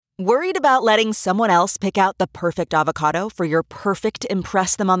Worried about letting someone else pick out the perfect avocado for your perfect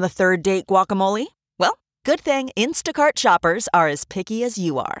impress them on the third date guacamole? Well, good thing Instacart shoppers are as picky as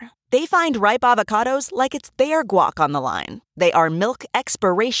you are. They find ripe avocados like it's their guac on the line. They are milk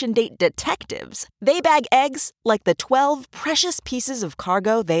expiration date detectives. They bag eggs like the 12 precious pieces of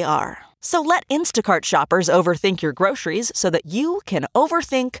cargo they are. So let Instacart shoppers overthink your groceries so that you can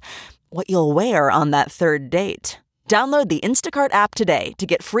overthink what you'll wear on that third date. Download the Instacart app today to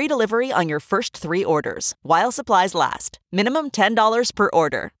get free delivery on your first 3 orders, while supplies last. Minimum $10 per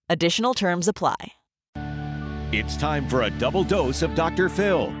order. Additional terms apply. It's time for a double dose of Dr.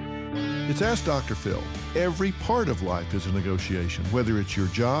 Phil. It's Ask Dr. Phil. Every part of life is a negotiation, whether it's your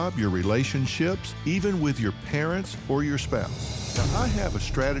job, your relationships, even with your parents or your spouse. Now, I have a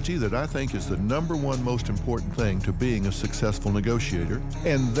strategy that I think is the number one most important thing to being a successful negotiator,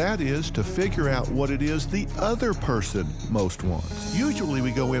 and that is to figure out what it is the other person most wants. Usually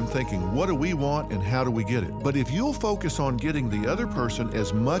we go in thinking, what do we want and how do we get it? But if you'll focus on getting the other person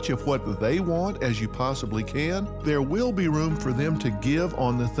as much of what they want as you possibly can, there will be room for them to give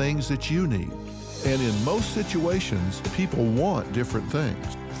on the things that you need. And in most situations, people want different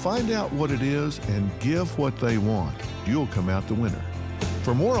things. Find out what it is and give what they want. You'll come out the winner.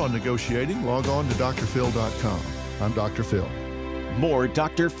 For more on negotiating, log on to drphil.com. I'm Dr. Phil. More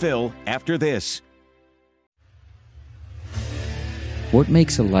Dr. Phil after this. What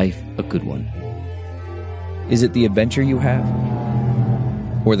makes a life a good one? Is it the adventure you have?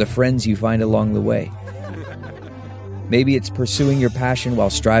 Or the friends you find along the way? Maybe it's pursuing your passion while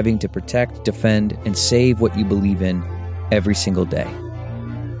striving to protect, defend, and save what you believe in every single day.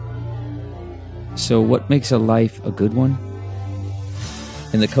 So what makes a life a good one?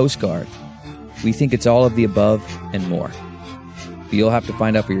 In the Coast Guard, we think it's all of the above and more. But you'll have to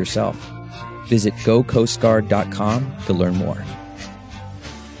find out for yourself. Visit gocoastguard.com to learn more.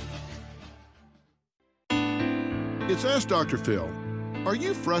 It's Ask Dr. Phil. Are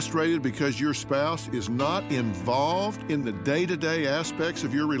you frustrated because your spouse is not involved in the day-to-day aspects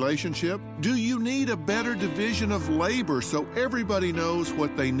of your relationship? Do you need a better division of labor so everybody knows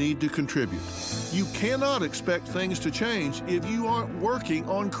what they need to contribute? You cannot expect things to change if you aren't working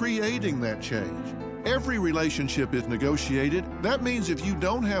on creating that change. Every relationship is negotiated. That means if you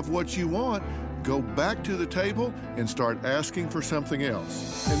don't have what you want, go back to the table and start asking for something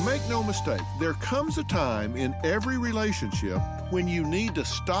else. And make no mistake, there comes a time in every relationship when you need to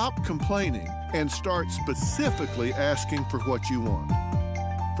stop complaining and start specifically asking for what you want.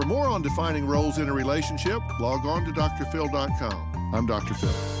 For more on defining roles in a relationship, log on to drphil.com. I'm Dr. Phil.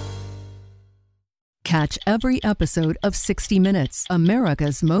 Catch every episode of 60 Minutes,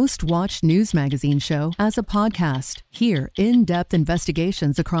 America's most watched news magazine show, as a podcast. Hear in-depth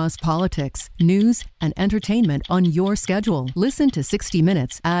investigations across politics, news, and entertainment on your schedule. Listen to 60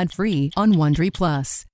 Minutes ad-free on Wondery Plus.